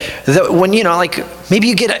that when, like maybe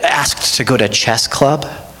you get asked to go to chess club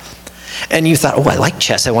and you thought, oh, I like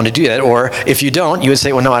chess, I want to do that. Or if you don't, you would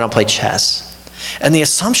say, well, no, I don't play chess. And the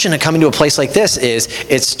assumption of coming to a place like this is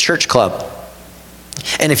it's church club.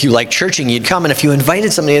 And if you like churching, you'd come. And if you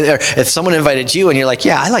invited somebody there, if someone invited you and you're like,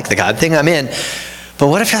 yeah, I like the God thing, I'm in. But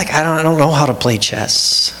what if you're like, I don't know how to play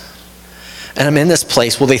chess? And I'm in this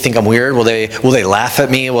place. Will they think I'm weird? Will they laugh at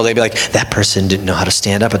me? Will they be like, that person didn't know how to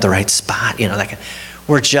stand up at the right spot?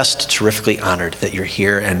 We're just terrifically honored that you're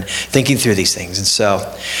here and thinking through these things. And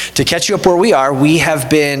so to catch you up where we are, we have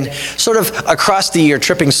been sort of across the year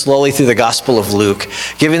tripping slowly through the Gospel of Luke,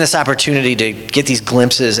 giving this opportunity to get these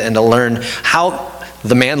glimpses and to learn how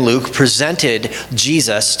the man Luke presented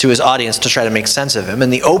Jesus to his audience to try to make sense of him.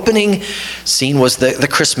 And the opening scene was the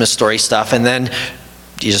Christmas story stuff, and then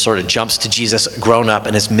Jesus sort of jumps to Jesus grown up,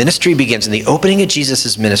 and his ministry begins. And the opening of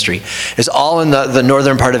Jesus' ministry is all in the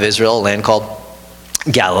northern part of Israel, a land called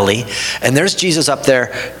Galilee. And there's Jesus up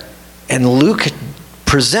there, and Luke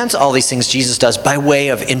presents all these things Jesus does by way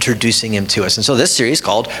of introducing him to us. And so this series is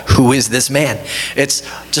called Who is This Man? It's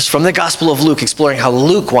just from the Gospel of Luke, exploring how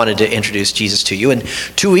Luke wanted to introduce Jesus to you. And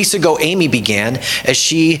 2 weeks ago, Amy began as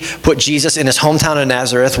she put Jesus in his hometown of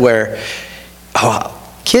Nazareth, where,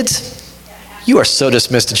 kids, you are so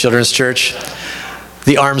dismissed at Children's Church.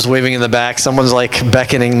 The arms waving in the back. Someone's like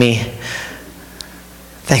beckoning me.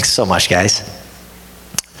 Thanks so much, guys.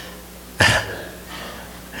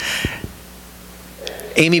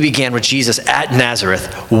 Amy began with Jesus at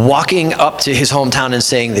Nazareth, walking up to his hometown and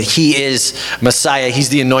saying that he is Messiah, he's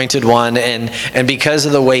the anointed one, and because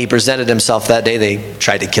of the way he presented himself that day, they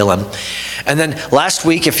tried to kill him. And then last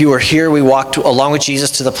week, if you were here, we walked along with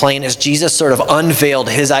Jesus to the plain as Jesus sort of unveiled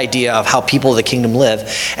his idea of how people of the kingdom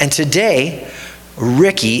live. And today,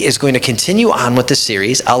 Ricky is going to continue on with the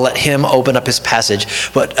series. I'll let him open up his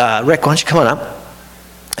passage. But Rick, why don't you come on up?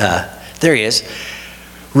 There he is.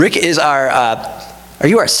 Rick is are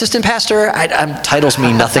you our assistant pastor? Titles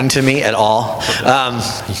mean nothing to me at all.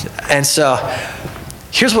 And so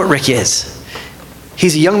here's what Rick is.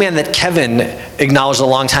 He's a young man that Kevin acknowledged a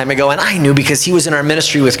long time ago, and I knew because he was in our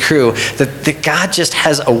ministry with Crew, that God just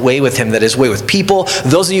has a way with him, that his way with people.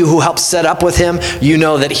 Those of you who helped set up with him, you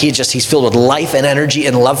know that he's filled with life and energy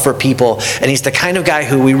and love for people, and he's the kind of guy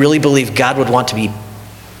who we really believe God would want to be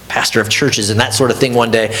pastor of churches and that sort of thing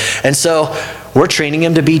one day. And so we're training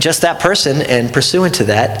him to be just that person, and pursuant to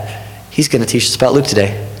that, he's going to teach us about Luke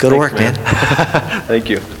today. Go to work, man. Thank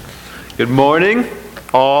you. Good morning,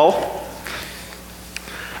 all.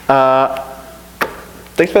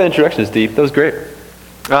 Thanks for the introduction, Steve. That was great.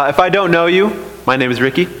 If I don't know you, my name is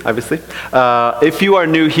Ricky, obviously. If you are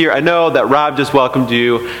new here, I know that Rob just welcomed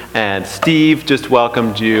you and Steve just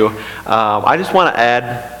welcomed you. I just want to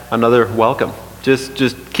add another welcome.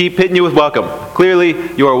 Just keep hitting you with welcome.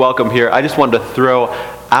 Clearly, you are welcome here. I just wanted to throw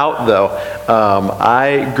out, though,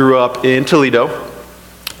 I grew up in Toledo,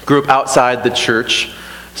 grew up outside the church.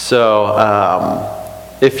 So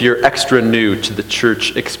if you're extra new to the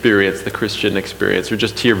church experience, the Christian experience, or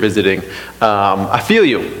just here visiting, I feel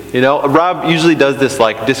you. Rob usually does this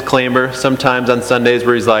like disclaimer sometimes on Sundays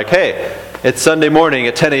where he's like, hey, it's Sunday morning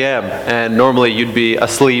at 10 a.m. and normally you'd be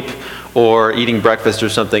asleep or eating breakfast or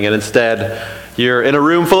something, and instead you're in a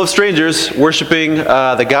room full of strangers worshiping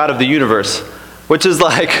the God of the universe, which is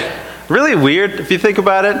like really weird if you think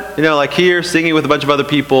about it. Like here singing with a bunch of other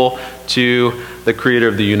people to the creator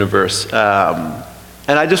of the universe.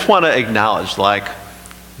 And I just want to acknowledge like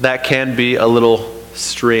that can be a little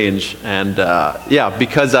strange. And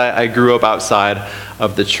because I grew up outside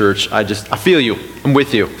of the church, I feel you. I'm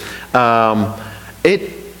with you.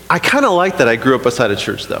 I kind of like that I grew up outside of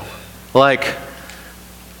church though. Like,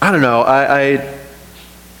 I don't know, I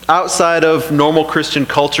outside of normal Christian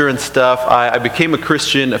culture and stuff, I became a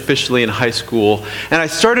Christian officially in high school, and I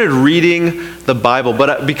started reading the Bible,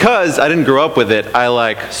 but because I didn't grow up with it, I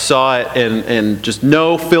like saw it in just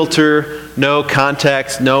no filter, no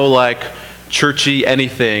context, no like churchy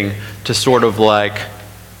anything to sort of like,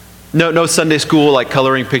 no Sunday school like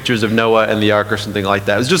coloring pictures of Noah and the ark or something like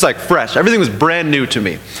that. It was just like fresh. Everything was brand new to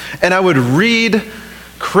me. And I would read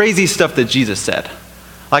crazy stuff that Jesus said.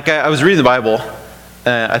 Like I was reading the Bible,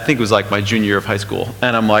 I think it was like my junior year of high school,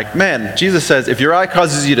 and I'm like, man, Jesus says, if your eye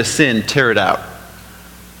causes you to sin, tear it out.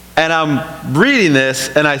 And I'm reading this,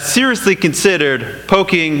 and I seriously considered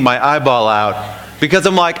poking my eyeball out, because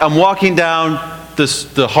I'm walking down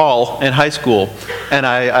the hall in high school, and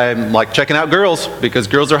I'm like checking out girls, because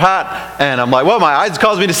girls are hot, and I'm like, well, my eyes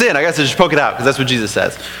cause me to sin, I guess I just poke it out, because that's what Jesus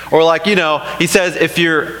says. Or like, he says, if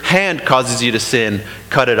your hand causes you to sin,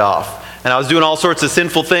 cut it off. and I was doing all sorts of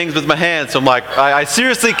sinful things with my hands. So I'm like, I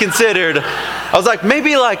seriously considered, I was like,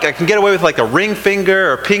 maybe like I can get away with like a ring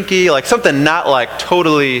finger or pinky, like something not like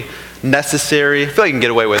totally necessary. I feel like I can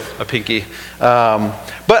get away with a pinky.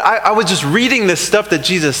 But I was just reading this stuff that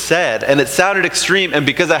Jesus said, and it sounded extreme, and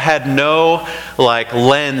because I had no like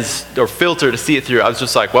lens or filter to see it through, I was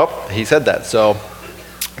just like, well, he said that. So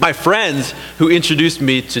my friends who introduced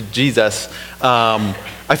me to Jesus,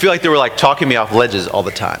 I feel like they were like talking me off ledges all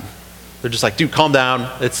the time. They're just like, dude, calm down.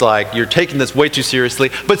 It's like, you're taking this way too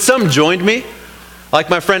seriously. But some joined me. Like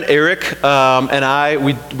my friend Eric and I,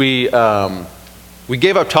 we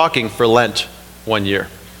gave up talking for Lent one year.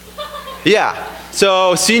 Yeah.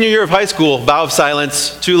 So senior year of high school, vow of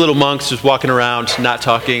silence, 2 little monks just walking around, not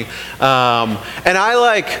talking. And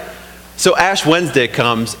so Ash Wednesday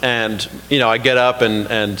comes, and I get up,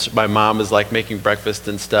 and my mom is like making breakfast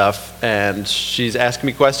and stuff, and she's asking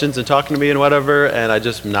me questions and talking to me and whatever, and I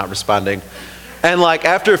just am not responding. And like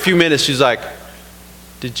after a few minutes, she's like,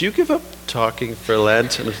 "Did you give up talking for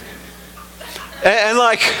Lent?" And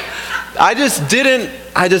like I just didn't.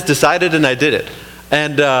 I just decided, and I did it.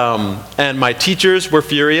 And my teachers were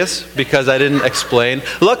furious because I didn't explain.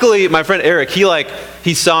 Luckily, my friend Eric,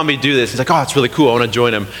 he saw me do this. He's like, oh, it's really cool. I want to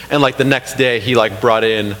join him. And like the next day, he like brought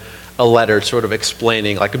in a letter sort of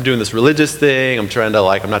explaining, like, I'm doing this religious thing. I'm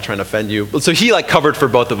not trying to offend you. So he like covered for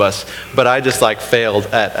both of us, but I just like failed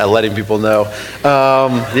at letting people know.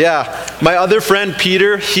 Yeah. My other friend,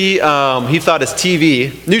 Peter, he thought his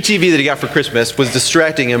new TV that he got for Christmas was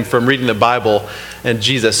distracting him from reading the Bible and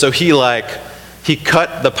Jesus. So he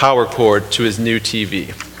cut the power cord to his new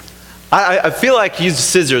TV. I feel like he used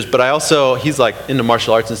scissors, but he's like into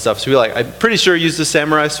martial arts and stuff, so I'm pretty sure he used a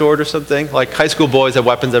samurai sword or something. Like high school boys have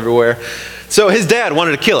weapons everywhere. So his dad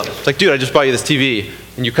wanted to kill him. It's like, dude, I just bought you this TV,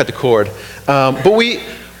 and you cut the cord. But we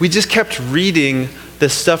just kept reading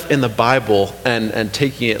this stuff in the Bible and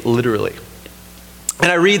taking it literally.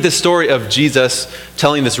 And I read the story of Jesus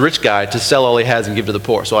telling this rich guy to sell all he has and give to the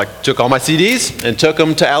poor. So I took all my CDs and took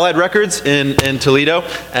them to Allied Records in Toledo,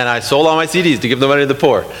 and I sold all my CDs to give the money to the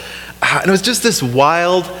poor. And it was just this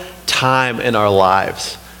wild time in our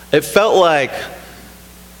lives. It felt like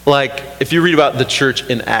if you read about the church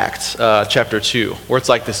in Acts chapter 2, where it's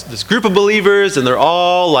like this group of believers, and they're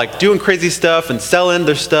all like doing crazy stuff and selling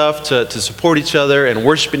their stuff to support each other and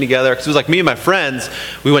worshiping together. Because it was like me and my friends,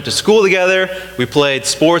 we went to school together, we played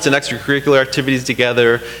sports and extracurricular activities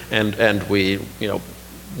together, and we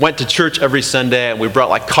went to church every Sunday, and we brought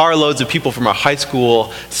like carloads of people from our high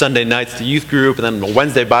school Sunday nights to youth group, and then a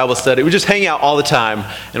Wednesday Bible study. We just hang out all the time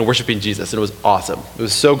and worshiping Jesus, and it was awesome. It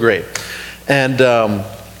was so great. And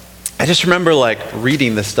I just remember like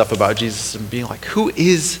reading this stuff about Jesus and being like, who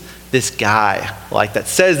is this guy like that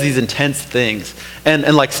says these intense things?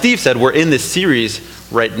 And like Steve said, we're in this series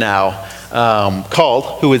right now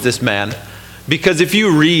called Who Is This Man? Because if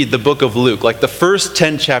you read the book of Luke, like the first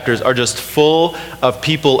 10 chapters are just full of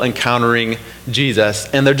people encountering Jesus,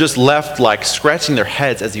 and they're just left like scratching their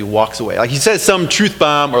heads as he walks away. Like he says some truth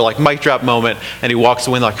bomb or like mic drop moment, and he walks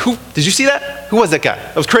away and like, who, did you see that? Who was that guy?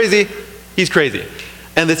 That was crazy. He's crazy.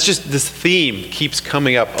 And it's just this theme keeps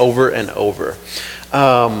coming up over and over.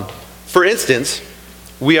 For instance,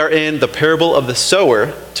 we are in the parable of the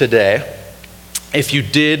sower today. If you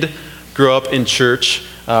did grow up in church,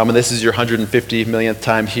 and this is your 150 millionth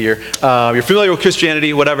time here, you're familiar with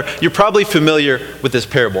Christianity, whatever, you're probably familiar with this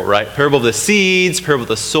parable, right? Parable of the seeds, parable of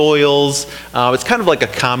the soils. It's kind of like a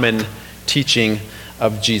common teaching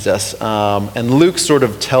of Jesus. And Luke sort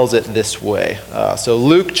of tells it this way. So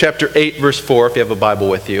Luke chapter 8, verse 4, if you have a Bible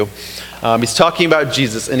with you. He's talking about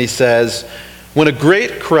Jesus, and he says, when a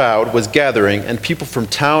great crowd was gathering and people from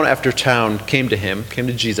town after town came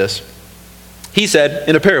to Jesus, he said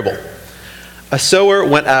in a parable, a sower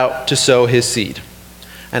went out to sow his seed.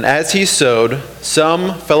 And as he sowed,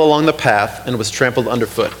 some fell along the path and was trampled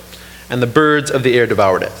underfoot, and the birds of the air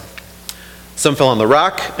devoured it. Some fell on the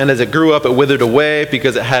rock, and as it grew up, it withered away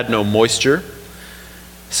because it had no moisture.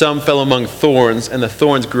 Some fell among thorns, and the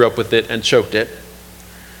thorns grew up with it and choked it.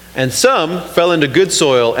 And some fell into good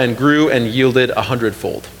soil and grew and yielded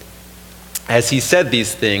 100-fold. As he said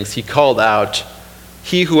these things, he called out,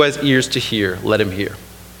 he who has ears to hear, let him hear.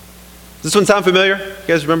 Does this one sound familiar? You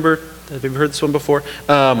guys remember? Have you ever heard this one before?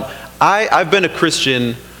 I've been a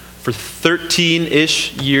Christian for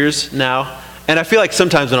 13-ish years now. And I feel like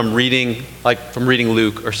sometimes when I'm reading, like from reading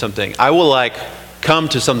Luke or something, I will like come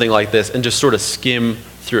to something like this and just sort of skim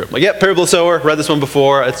through it. Like, yeah, parable of the sower, read this one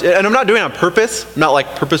before. And I'm not doing it on purpose. I'm not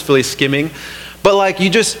like purposefully skimming. But like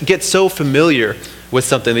you just get so familiar with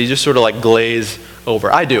something that you just sort of like glaze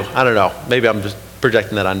over. I do. I don't know. Maybe I'm just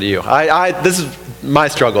projecting that onto you. This is my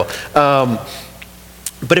struggle.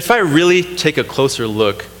 But if I really take a closer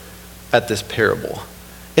look at this parable,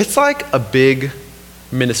 it's like a big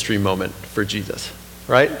ministry moment for Jesus,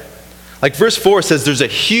 right? Like verse 4 says there's a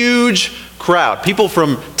huge crowd. People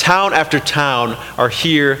from town after town are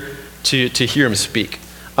here to hear him speak.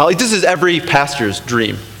 Like this is every pastor's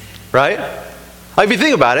dream, right? Like if you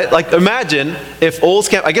think about it, like imagine if Olds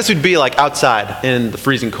Camp, I guess we'd be like outside in the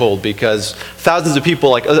freezing cold because thousands of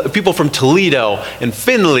people, like people from Toledo and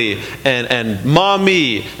Findlay and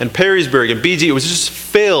Maumee and Perrysburg and BG, it was just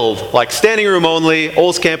filled, like standing room only,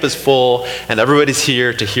 Olds Camp is full, and everybody's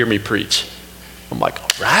here to hear me preach. I'm like, all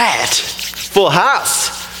right, full house,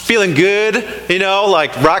 feeling good, you know,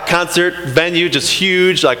 like rock concert venue, just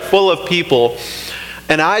huge, like full of people.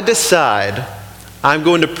 And I decide I'm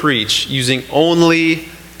going to preach using only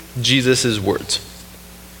Jesus' words.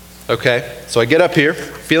 Okay? So I get up here,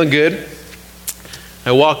 feeling good.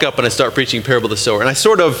 I walk up and I start preaching parable of the sower. And I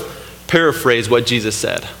sort of paraphrase what Jesus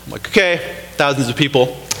said. I'm like, okay, thousands of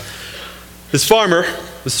people. This farmer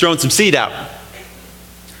was throwing some seed out.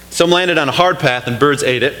 Some landed on a hard path and birds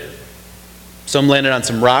ate it. Some landed on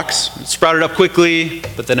some rocks. It sprouted up quickly,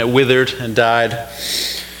 but then it withered and died.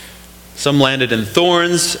 Some landed in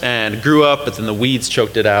thorns and grew up, but then the weeds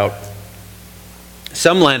choked it out.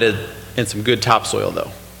 Some landed in some good topsoil,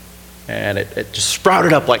 though. And it just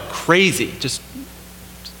sprouted up like crazy, just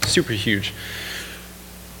super huge.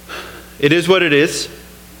 It is what it is.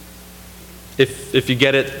 If you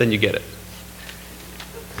get it, then you get it.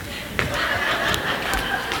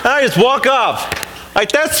 I just walk off.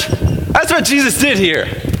 Like that's what Jesus did here.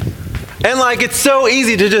 And like it's so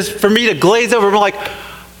easy to just, for me to glaze over. I'm like,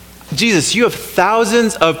 Jesus, you have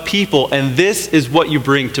thousands of people, and this is what you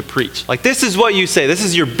bring to preach. Like, this is what you say. This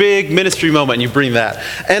is your big ministry moment, and you bring that.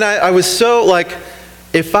 And I was so, like,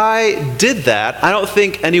 if I did that, I don't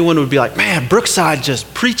think anyone would be like, man, Brookside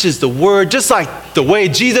just preaches the word just like the way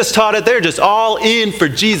Jesus taught it. They're just all in for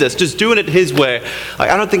Jesus, just doing it his way. Like,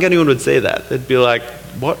 I don't think anyone would say that. They'd be like,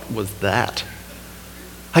 what was that?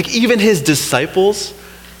 Like, even his disciples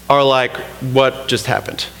are like, what just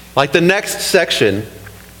happened? Like, the next section,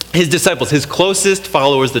 his disciples, his closest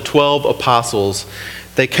followers, the 12 apostles,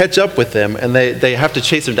 they catch up with him and they have to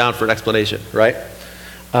chase him down for an explanation, right?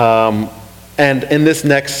 And in this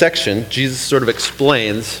next section, Jesus sort of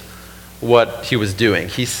explains what he was doing.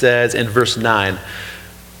 He says in verse 9,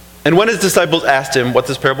 and when his disciples asked him what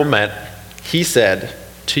this parable meant, he said,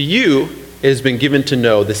 to you it has been given to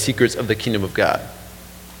know the secrets of the kingdom of God.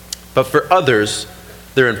 But for others,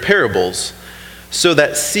 they're in parables, so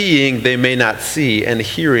that seeing they may not see, and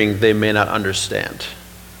hearing they may not understand.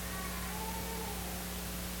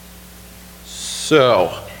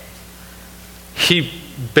 So, he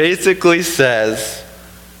basically says,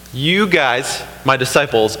 you guys, my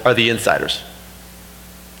disciples, are the insiders.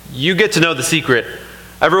 You get to know the secret.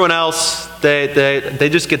 Everyone else, they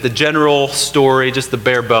just get the general story, just the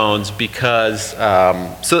bare bones, because,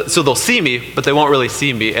 so they'll see me, but they won't really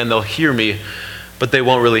see me, and they'll hear me, but they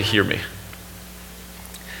won't really hear me.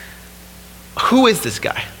 Who is this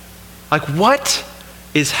guy? Like, what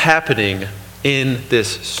is happening in this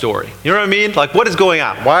story? You know what I mean? Like, what is going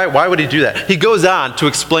on? Why would he do that? He goes on to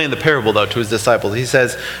explain the parable, though, to his disciples. He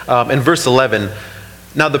says in verse 11,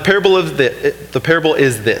 now the parable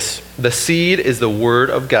is this. The seed is the word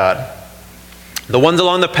of God. The ones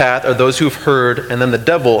along the path are those who have heard, and then the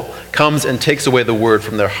devil comes and takes away the word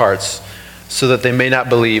from their hearts so that they may not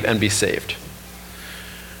believe and be saved.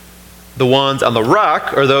 The ones on the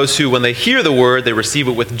rock are those who, when they hear the word, they receive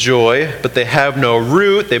it with joy, but they have no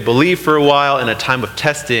root. They believe for a while. In a time of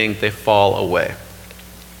testing, they fall away.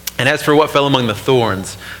 And as for what fell among the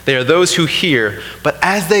thorns, they are those who hear, but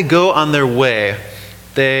as they go on their way,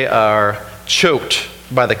 they are choked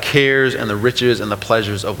by the cares and the riches and the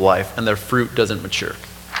pleasures of life, and their fruit doesn't mature.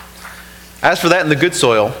 As for that in the good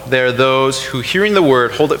soil, they are those who, hearing the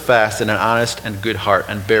word, hold it fast in an honest and good heart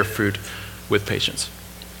and bear fruit with patience.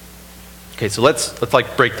 Okay, so let's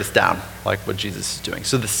like break this down, like what Jesus is doing.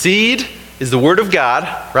 So the seed is the word of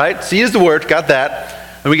God, right? Seed is the word, got that.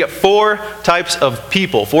 And we get 4 types of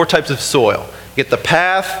people, 4 types of soil. You get the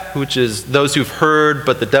path, which is those who've heard,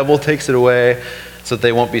 but the devil takes it away so that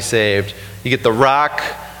they won't be saved. You get the rock,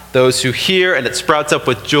 those who hear, and it sprouts up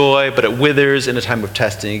with joy, but it withers in a time of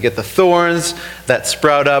testing. You get the thorns that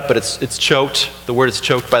sprout up, but it's choked. The word is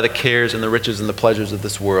choked by the cares and the riches and the pleasures of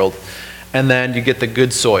this world. And then you get the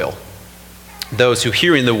good soil. Those who,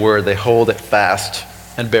 hearing the word, they hold it fast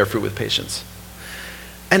and bear fruit with patience.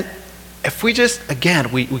 And if we just,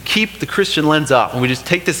 again, we keep the Christian lens off and we just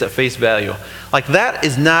take this at face value, like that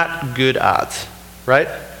is not good odds, right?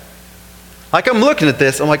 Like I'm looking at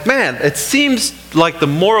this, I'm like, man, it seems like the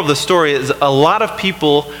moral of the story is a lot of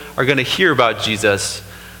people are going to hear about Jesus.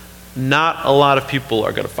 Not a lot of people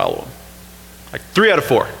are going to follow him. Like 3 out of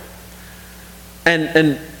 4.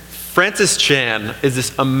 And Francis Chan is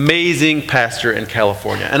this amazing pastor in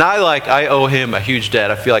California. And I owe him a huge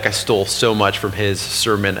debt. I feel like I stole so much from his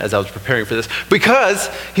sermon as I was preparing for this, because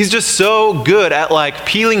he's just so good at like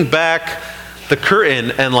peeling back the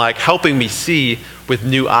curtain and like helping me see with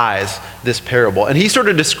new eyes this parable. And he sort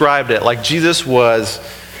of described it like Jesus was,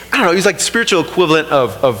 I don't know, he's like the spiritual equivalent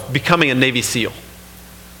of becoming a Navy SEAL.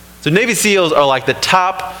 So Navy SEALs are like the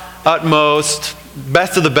top, utmost,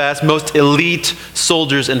 best of the best, most elite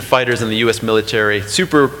soldiers and fighters in the U.S. military.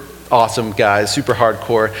 Super awesome guys, super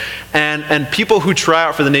hardcore. And people who try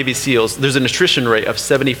out for the Navy SEALs, there's an attrition rate of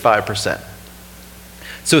 75%.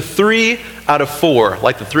 So 3 out of 4,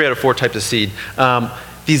 like the 3 out of 4 types of seed,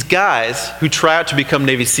 these guys who try out to become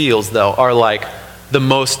Navy SEALs, though, are like the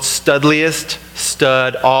most studliest,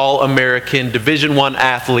 all-American Division I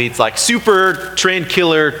athletes, like super trained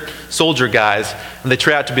killer soldier guys, and they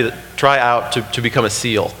try out to become a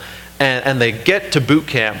SEAL. And they get to boot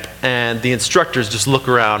camp, and the instructors just look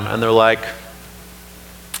around, and they're like,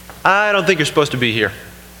 I don't think you're supposed to be here.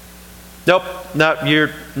 Nope,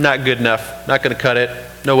 you're not good enough. Not going to cut it.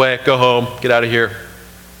 No way, go home, get out of here.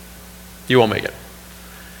 You won't make it.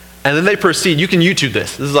 And then they proceed. You can YouTube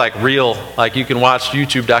this. This is like real, like you can watch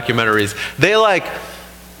YouTube documentaries. They like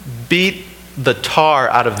beat the tar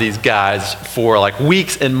out of these guys for like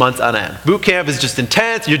weeks and months on end. Boot camp is just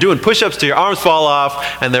intense. You're doing push-ups till your arms fall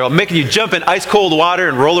off, and they're making you jump in ice cold water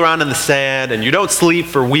and roll around in the sand, and you don't sleep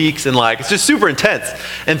for weeks, and like it's just super intense.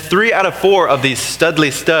 And 3 out of 4 of these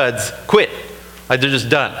studly studs quit. Like they're just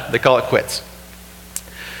done. They call it quits.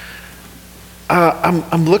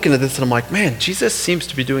 I'm looking at this and I'm like, man, Jesus seems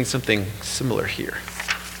to be doing something similar here.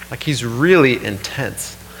 Like he's really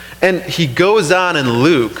intense. And he goes on in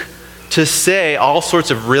Luke to say all sorts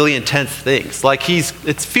of really intense things. Like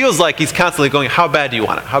it feels like he's constantly going, how bad do you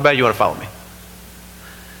want it? How bad do you want to follow me?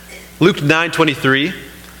 Luke 9:23,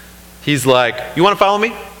 he's like, you want to follow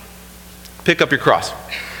me? Pick up your cross.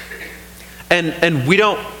 And we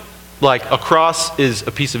don't, like a cross is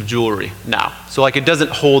a piece of jewelry now. So like it doesn't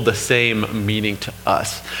hold the same meaning to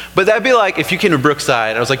us. But that'd be like if you came to Brookside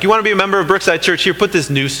and I was like, you want to be a member of Brookside Church? Here, put this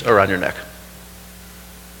noose around your neck.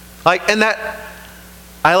 Like, and that,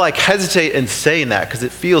 I like hesitate in saying that because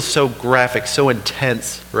it feels so graphic, so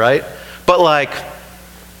intense, right? But like,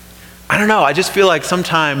 I don't know, I just feel like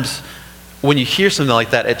sometimes when you hear something like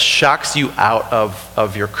that, it shocks you out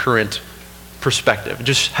of your current perspective. It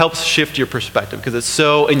just helps shift your perspective because it's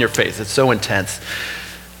so in your face, it's so intense.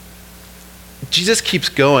 Jesus keeps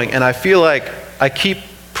going, and I feel like I keep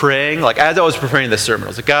praying, like as I was preparing this sermon, I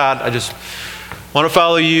was like, God, I just want to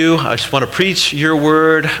follow you. I just want to preach your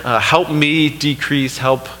word. Help me decrease,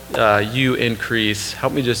 help you increase.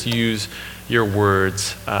 Help me just use your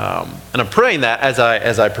words. And I'm praying that as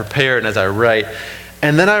I prepare and as I write.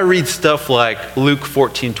 And then I read stuff like Luke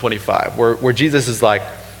 14:25, where Jesus is like,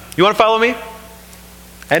 you want to follow me?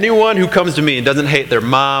 Anyone who comes to me and doesn't hate their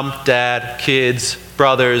mom, dad, kids,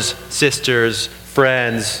 brothers, sisters,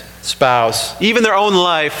 friends, spouse, even their own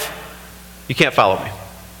life, you can't follow me.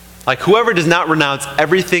 Like whoever does not renounce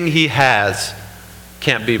everything he has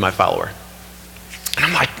can't be my follower. And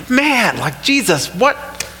I'm like, man, like Jesus,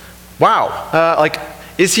 what? Wow. Like,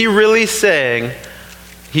 is he really saying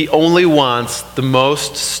he only wants the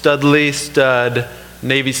most studly stud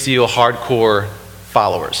Navy SEAL hardcore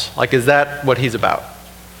followers? Like, is that what he's about?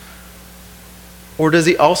 Or does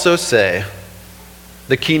he also say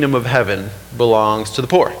the kingdom of heaven belongs to the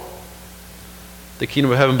poor? The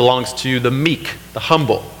kingdom of heaven belongs to the meek, the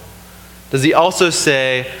humble. Does he also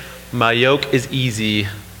say, my yoke is easy,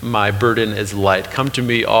 my burden is light. Come to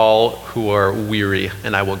me all who are weary,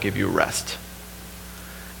 and I will give you rest.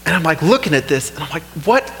 And I'm like looking at this, and I'm like,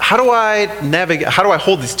 what? How do I navigate? How do I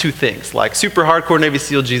hold these two things? Like super hardcore Navy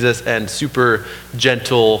SEAL Jesus and super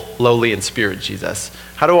gentle, lowly in spirit Jesus.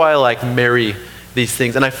 How do I like marry these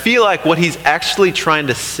things? And I feel like what he's actually trying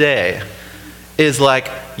to say is like,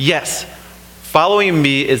 yes, following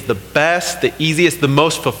me is the best, the easiest, the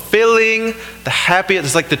most fulfilling, the happiest.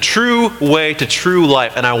 It's like the true way to true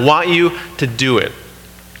life, and I want you to do it.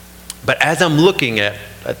 But as I'm looking at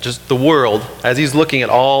just the world, as he's looking at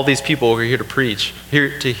all these people who are here to preach,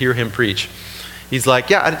 here to hear him preach, he's like,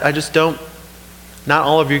 yeah, I just don't, not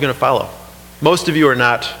all of you are going to follow. Most of you are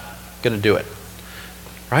not going to do it.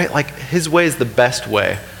 Right? Like his way is the best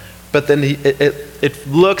way. But then it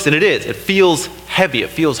looks, and it feels heavy, it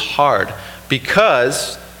feels hard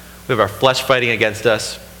because we have our flesh fighting against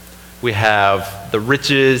us. We have the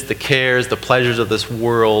riches, the cares, the pleasures of this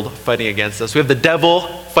world fighting against us. We have the devil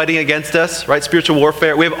fighting against us, right? Spiritual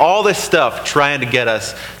warfare. We have all this stuff trying to get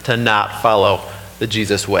us to not follow the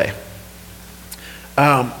Jesus way.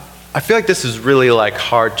 I feel like this is really like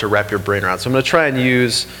hard to wrap your brain around. So I'm going to try and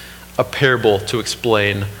use a parable to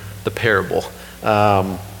explain the parable.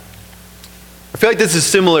 I feel like this is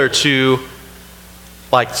similar to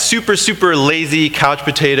like super lazy couch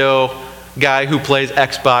potato guy who plays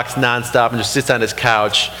Xbox nonstop and just sits on his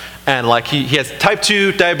couch, and like he has type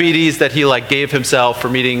 2 diabetes that he like gave himself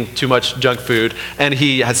from eating too much junk food, and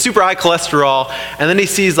he has super high cholesterol, and then he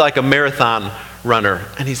sees like a marathon runner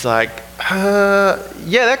and he's like, yeah,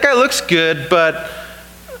 that guy looks good, but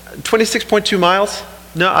 26.2 miles?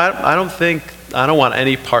 No, I don't want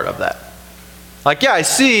any part of that. Like, yeah, I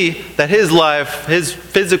see that his life, his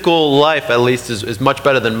physical life at least is much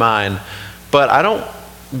better than mine, but I don't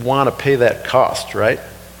want to pay that cost, right?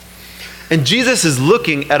 And Jesus is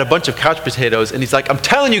looking at a bunch of couch potatoes and he's like, I'm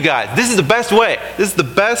telling you guys, this is the best way. This is the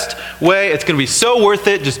best way. It's going to be so worth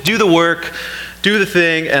it. Just do the work, do the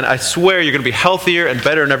thing, and I swear you're going to be healthier and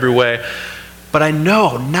better in every way. But I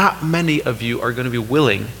know not many of you are going to be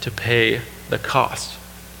willing to pay the cost.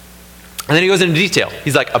 And then he goes into detail.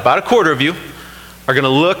 He's like, about a quarter of you are going to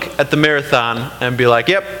look at the marathon and be like,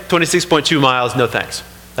 yep, 26.2 miles, no thanks.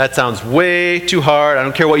 That sounds way too hard. I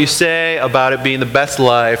don't care what you say about it being the best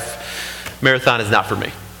life. Marathon is not for me.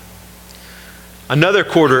 Another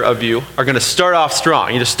quarter of you are going to start off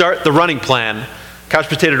strong. You just start the running plan, couch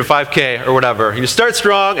potato to 5K or whatever. You start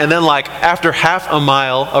strong, and then like after half a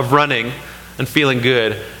mile of running and feeling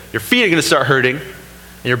good, your feet are going to start hurting,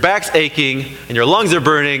 and your back's aching, and your lungs are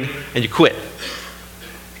burning, and you quit.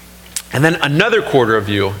 And then another quarter of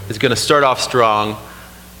you is going to start off strong,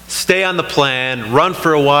 stay on the plan, run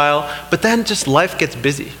for a while, but then just life gets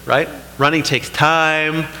busy, right? Running takes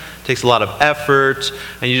time, takes a lot of effort,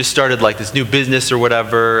 and you just started like this new business or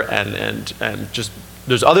whatever, and just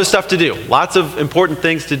there's other stuff to do. Lots of important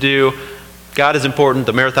things to do. God is important,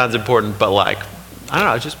 the marathon's important, but like, I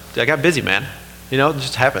don't know, I got busy, man. You know, it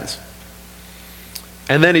just happens.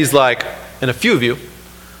 And then he's like, and a few of you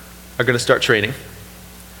are going to start training,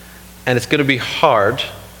 and it's going to be hard,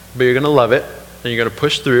 but you're going to love it, and you're going to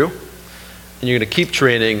push through, and you're going to keep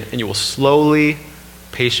training, and you will slowly,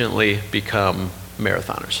 patiently become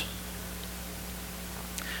marathoners.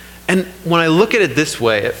 And when I look at it this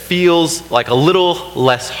way, it feels like a little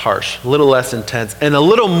less harsh, a little less intense, and a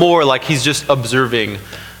little more like he's just observing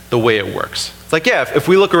the way it works. It's like, yeah, if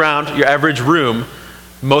we look around your average room,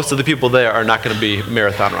 most of the people there are not going to be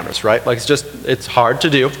marathon runners, right? Like it's hard to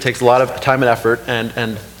do. It takes a lot of time and effort,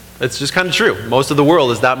 and it's just kind of true. Most of the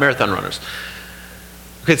world is not marathon runners.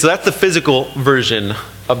 Okay, so that's the physical version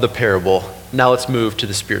of the parable. Now let's move to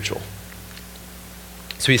the spiritual.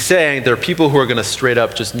 So he's saying there are people who are going to straight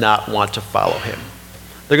up just not want to follow him.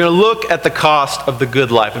 They're going to look at the cost of the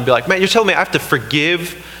good life and be like, man, you're telling me I have to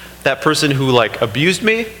forgive that person who like abused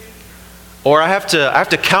me? Or I have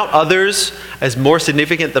to count others as more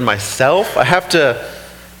significant than myself? I have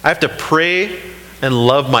to pray and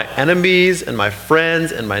love my enemies and my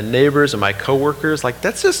friends and my neighbors and my coworkers? Like,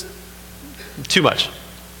 that's just too much.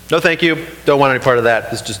 No thank you. Don't want any part of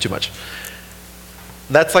that. It's just too much.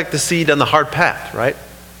 That's like the seed on the hard path, right?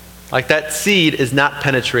 Like that seed is not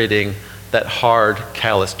penetrating that hard,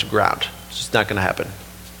 calloused ground. It's just not going to happen.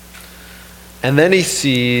 And then he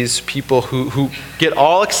sees people who get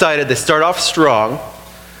all excited. They start off strong,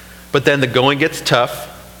 but then the going gets tough,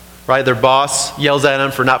 right? Their boss yells at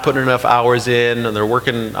them for not putting enough hours in, and they're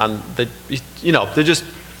working on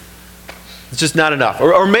it's just not enough.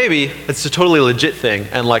 Or maybe it's a totally legit thing,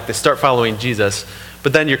 and like they start following Jesus,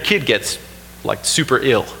 but then your kid gets like super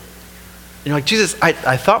ill. And you're like, Jesus,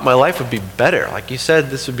 I thought my life would be better. Like you said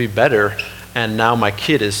this would be better, and now my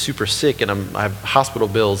kid is super sick, and I have hospital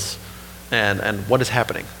bills, and what is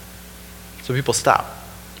happening? So people stop.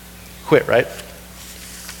 Quit, right?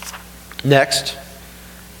 Next,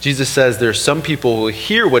 Jesus says there's some people who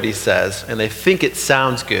hear what he says, and they think it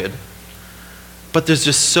sounds good, but there's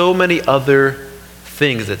just so many other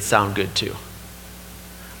things that sound good too.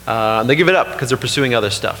 And they give it up because they're pursuing other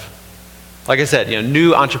stuff. Like I said,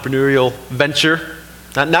 new entrepreneurial venture.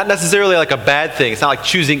 Not necessarily like a bad thing. It's not like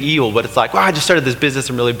choosing evil, but it's like, I just started this business,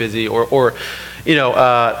 I'm really busy. Or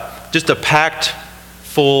just a packed,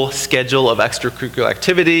 full schedule of extracurricular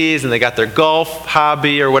activities, and they got their golf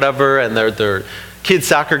hobby or whatever, and their kids'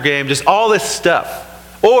 soccer game, just all this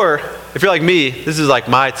stuff. Or, if you're like me, this is like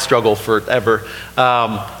my struggle forever.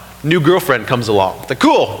 New girlfriend comes along. It's like,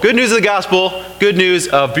 cool, good news of the gospel, good news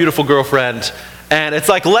of beautiful girlfriend, And it's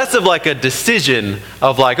like less of like a decision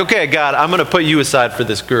of like, okay, God, I'm going to put you aside for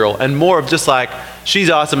this girl. And more of just like, she's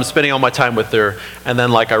awesome, I'm spending all my time with her. And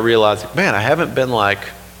then like I realized, man, I haven't been like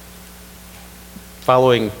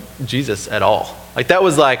following Jesus at all. Like that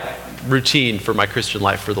was like routine for my Christian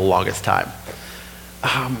life for the longest time.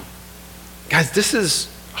 Guys, this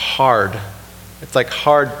is hard. It's like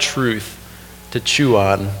hard truth to chew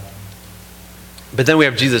on. But then we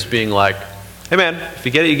have Jesus being like, hey man, if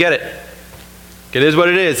you get it, you get it. It is what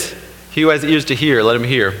it is. He who has ears to hear, let him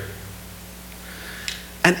hear.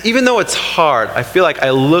 And even though it's hard, I feel like I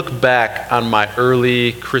look back on my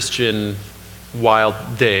early Christian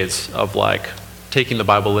wild days of like taking the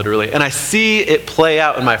Bible literally, and I see it play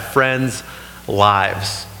out in my friends'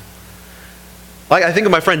 lives. Like I think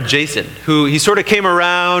of my friend Jason, who he sort of came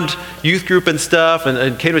around youth group and stuff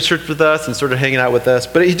and came to church with us and started hanging out with us,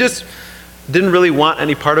 but he just didn't really want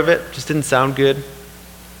any part of it, just didn't sound good.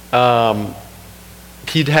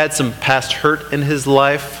 He'd had some past hurt in his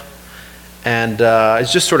life, and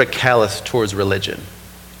is just sort of callous towards religion.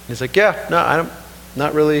 He's like, yeah, no, I'm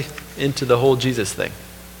not really into the whole Jesus thing.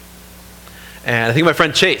 And I think my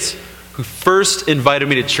friend Chase, who first invited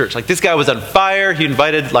me to church. Like this guy was on fire. He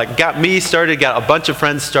invited, like got me started, got a bunch of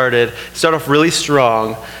friends started, started off really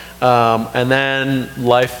strong, and then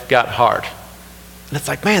life got hard. And it's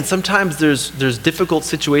like, man, sometimes there's difficult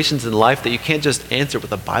situations in life that you can't just answer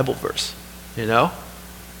with a Bible verse, you know?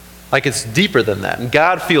 Like it's deeper than that. And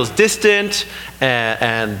God feels distant,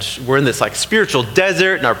 and we're in this like spiritual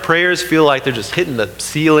desert, and our prayers feel like they're just hitting the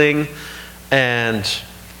ceiling. And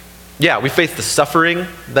yeah, we face the suffering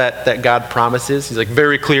that God promises. He's like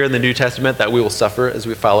very clear in the New Testament that we will suffer as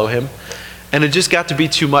we follow him. And it just got to be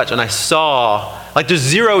too much. And I saw, like there's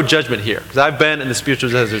zero judgment here. Because I've been in the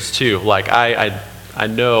spiritual deserts too. Like I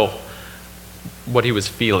know what he was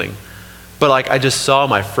feeling. But like I just saw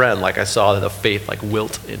my friend, like I saw the faith like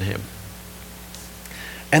wilt in him.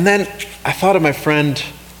 And then I thought of my friend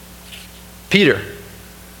Peter,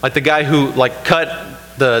 like the guy who like cut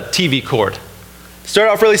the TV cord.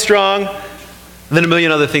 Started off really strong, then a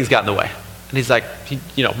million other things got in the way. And he's like,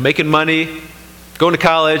 making money, going to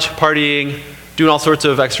college, partying, doing all sorts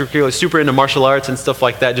of extracurricular, super into martial arts and stuff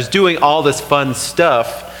like that, just doing all this fun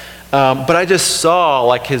stuff. But I just saw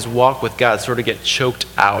like his walk with God sort of get choked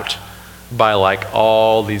out by like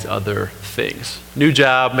all these other things. New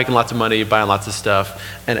job, making lots of money, buying lots of stuff.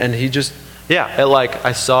 And he just,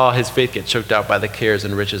 I saw his faith get choked out by the cares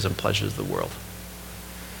and riches and pleasures of the world.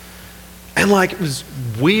 And like, it was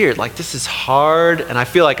weird. Like, this is hard. And I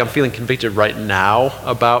feel like I'm feeling convicted right now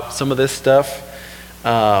about some of this stuff.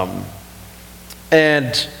 And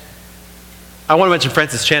I want to mention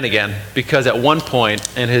Francis Chan again, because at one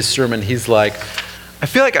point in his sermon, he's like, I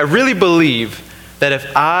feel like I really believe that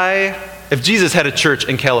if Jesus had a church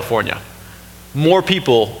in California, more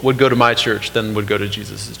people would go to my church than would go to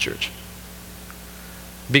Jesus' church.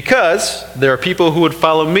 Because there are people who would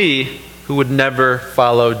follow me who would never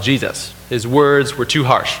follow Jesus. His words were too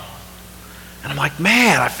harsh. And I'm like,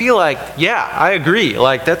 man, I feel like, yeah, I agree.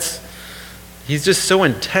 Like he's just so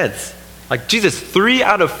intense. Like Jesus, 3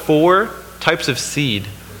 out of 4 types of seed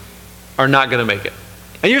are not going to make it.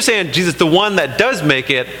 And you're saying, Jesus, the one that does make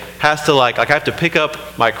it has to I have to pick up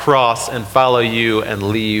my cross and follow you and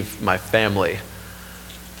leave my family.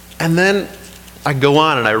 And then I go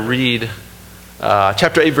on and I read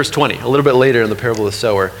chapter 8, verse 20, a little bit later in the parable of the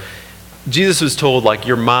sower. Jesus was told,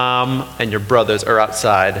 your mom and your brothers are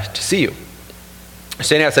outside to see you.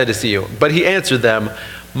 Standing outside to see you. But he answered them,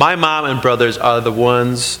 my mom and brothers are the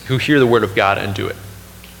ones who hear the word of God and do it.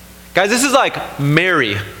 Guys, this is like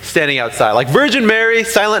Mary standing outside. Like Virgin Mary,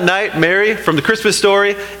 Silent Night Mary from the Christmas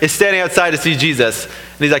story is standing outside to see Jesus.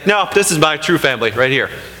 And he's like, no, this is my true family right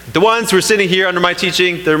here. The ones who are sitting here under my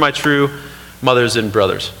teaching, they're my true mothers and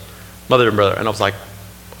brothers. Mother and brother. And I was like,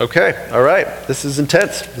 okay, all right, this is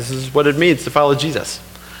intense. This is what it means to follow Jesus.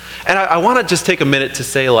 And I want to just take a minute to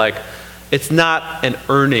say, it's not an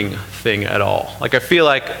earning thing at all. I feel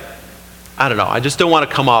like, I don't know, I just don't want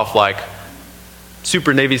to come off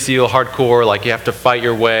super Navy SEAL, hardcore, you have to fight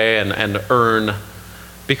your way and earn.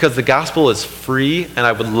 Because the gospel is free, and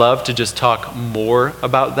I would love to just talk more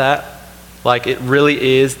about that. It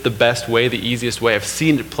really is the best way, the easiest way. I've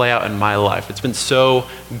seen it play out in my life. It's been so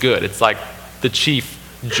good. It's the chief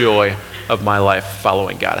joy of my life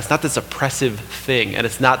following God. It's not this oppressive thing, and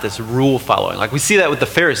it's not this rule following. We see that with the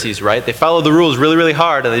Pharisees, right? They follow the rules really, really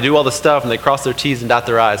hard, and they do all the stuff, and they cross their T's and dot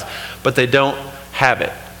their I's, but they don't have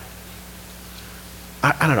it.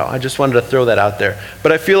 I don't know. I just wanted to throw that out there.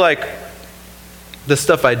 But I feel like the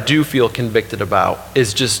stuff I do feel convicted about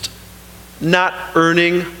is just not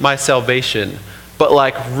earning my salvation, but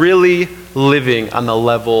really living on the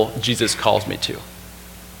level Jesus calls me to?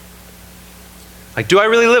 Like, do I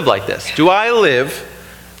really live like this? Do I live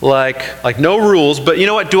like no rules, but you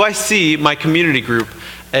know what? Do I see my community group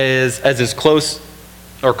as close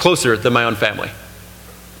or closer than my own family?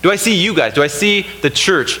 Do I see you guys? Do I see the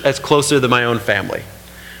church as closer than my own family?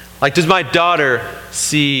 Like, does my daughter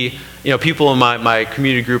see, people in my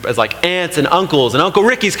community group as like aunts and uncles, and Uncle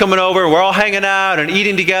Ricky's coming over, and we're all hanging out and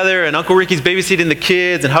eating together, and Uncle Ricky's babysitting the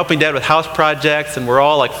kids and helping Dad with house projects, and we're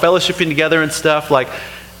all like fellowshipping together and stuff? Like,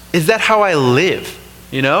 is that how I live,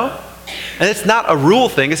 And it's not a rule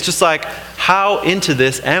thing. It's just like, how into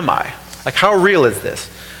this am I? Like, how real is this?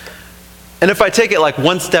 And if I take it like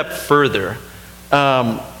one step further,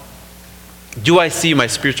 do I see my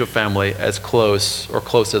spiritual family as close or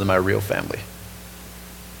closer than my real family?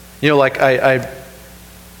 Like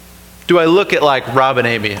do I look at like Rob and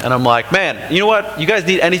Amy and I'm like, man, you know what? You guys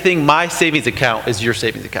need anything, my savings account is your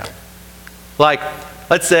savings account. Like,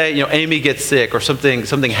 let's say, Amy gets sick or something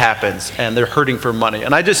happens and they're hurting for money.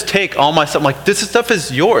 And I just take all my stuff, I'm like, this stuff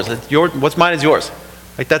is yours. What's mine is yours.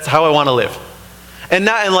 Like, that's how I want to live. And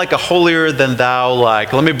not in like a holier than thou,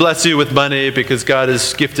 like, let me bless you with money because God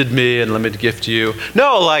has gifted me and let me gift you.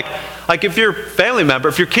 No, like if your family member,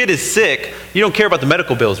 if your kid is sick, you don't care about the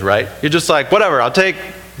medical bills, right? You're just like, whatever,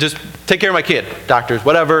 just take care of my kid. Doctors,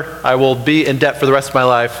 whatever. I will be in debt for the rest of my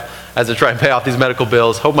life as I try and pay off these medical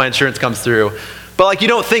bills. Hope my insurance comes through. But like, you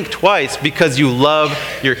don't think twice because you love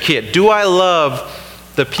your kid. Do I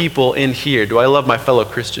love the people in here? Do I love my fellow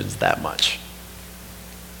Christians that much?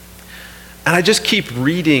 And I just keep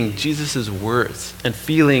reading Jesus' words and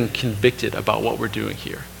feeling convicted about what we're doing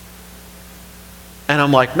here. And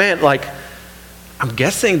I'm like, man, I'm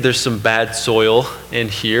guessing there's some bad soil in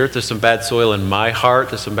here. There's some bad soil in my heart.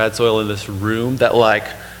 There's some bad soil in this room that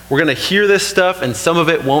we're going to hear this stuff and some of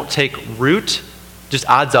it won't take root. Just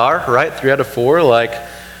odds are, right? 3 out of 4,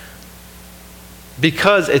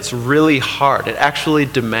 because it's really hard. It actually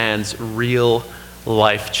demands real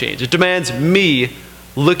life change. It demands me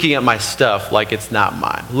looking at my stuff like it's not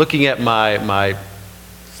mine, looking at my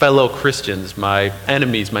fellow Christians, my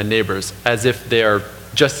enemies, my neighbors, as if they are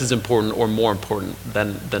just as important or more important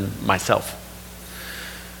than myself.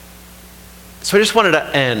 So I just wanted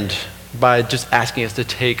to end by just asking us to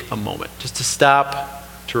take a moment, just to stop,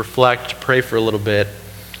 to reflect, to pray for a little bit.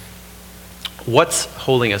 What's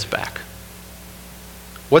holding us back?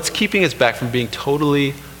 What's keeping us back from being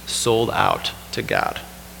totally sold out to God,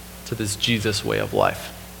 to this Jesus way of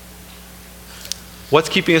life? What's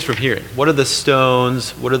keeping us from hearing? What are the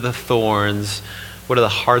stones? What are the thorns? What are the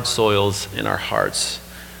hard soils in our hearts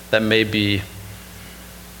that may be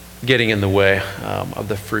getting in the way of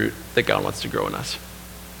the fruit that God wants to grow in us?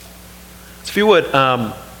 So if you would,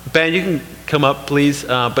 Ben, you can come up, please.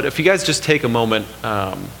 But if you guys just take a moment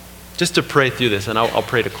just to pray through this, and I'll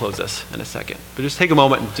pray to close us in a second. But just take a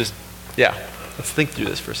moment and let's think through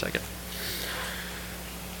this for a second.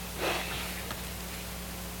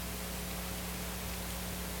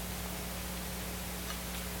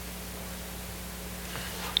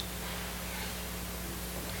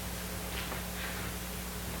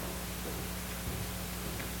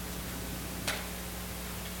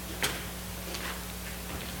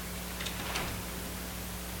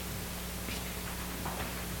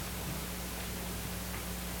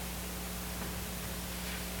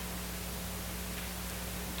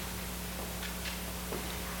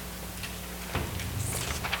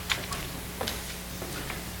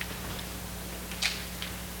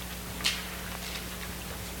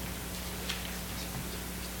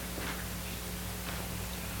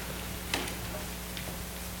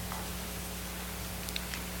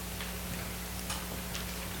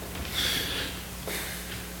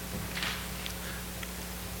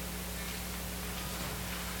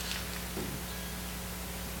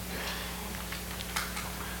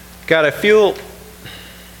 God, I feel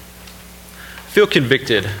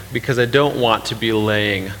convicted because I don't want to be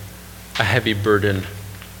laying a heavy burden,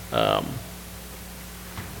 on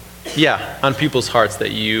people's hearts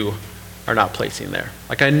that you are not placing there.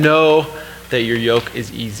 Like, I know that your yoke is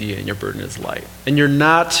easy and your burden is light. And you're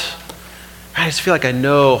not, I just feel like I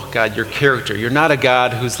know, God, your character. You're not a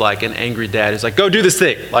God who's like an angry dad who's like, go do this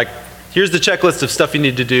thing. Like, here's the checklist of stuff you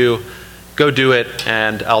need to do. Go do it,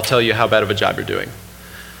 and I'll tell you how bad of a job you're doing.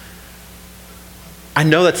 I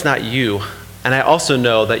know that's not you, and I also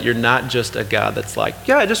know that you're not just a God that's like,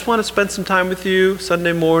 yeah, I just want to spend some time with you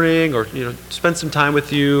Sunday morning, or spend some time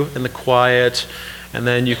with you in the quiet, and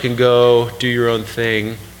then you can go do your own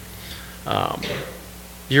thing.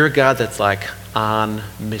 You're a God that's like on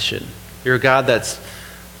mission. You're a God that's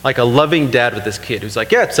like a loving dad with this kid who's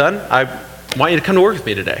like, yeah, son, I want you to come to work with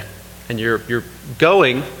me today. and you're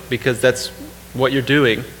going because that's what you're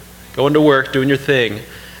doing, going to work, doing your thing,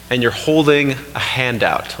 and you're holding a hand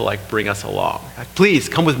out to like bring us along. Like, please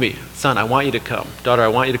come with me. Son, I want you to come. Daughter, I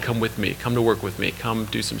want you to come with me. Come to work with me. Come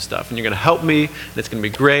do some stuff. And you're going to help me, and it's going to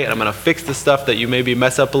be great, and I'm going to fix the stuff that you maybe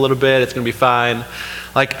mess up a little bit. It's going to be fine.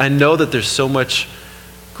 Like, I know that there's so much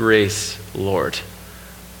grace, Lord.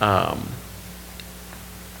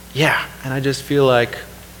 Yeah, and I just feel like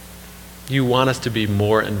you want us to be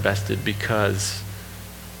more invested because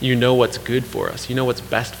you know what's good for us. You know what's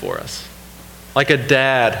best for us. Like a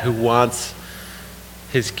dad who wants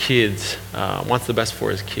his kids, wants the best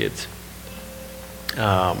for his kids.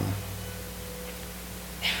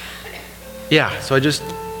 Yeah, so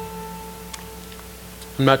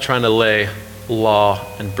I'm not trying to lay law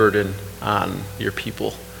and burden on your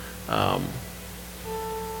people.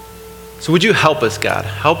 So would you help us, God?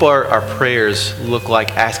 Help our prayers look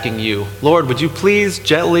like asking you, Lord, would you please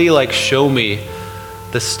gently like show me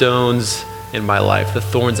the stones in my life, the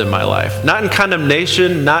thorns in my life. Not in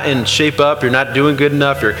condemnation, not in shape up, you're not doing good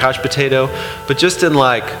enough, you're a couch potato, but just in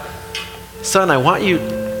like, son,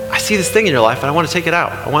 I see this thing in your life and I want to take it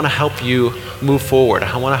out. I want to help you move forward.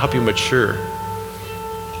 I want to help you mature.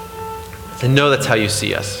 I know that's how you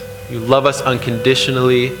see us. You love us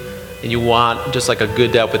unconditionally, and you want, just like a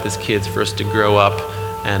good dad with his kids, for us to grow up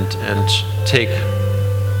and take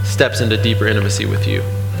steps into deeper intimacy with you.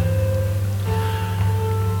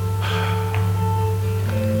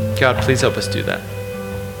 God, please help us do that.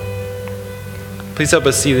 Please help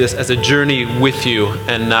us see this as a journey with you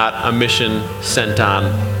and not a mission sent on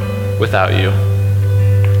without you.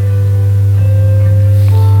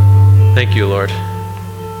 Thank you, Lord.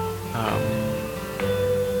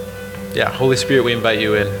 Holy Spirit, we invite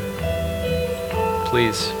you in.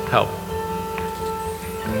 Please help.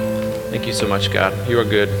 Thank you so much, God. You are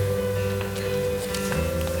good.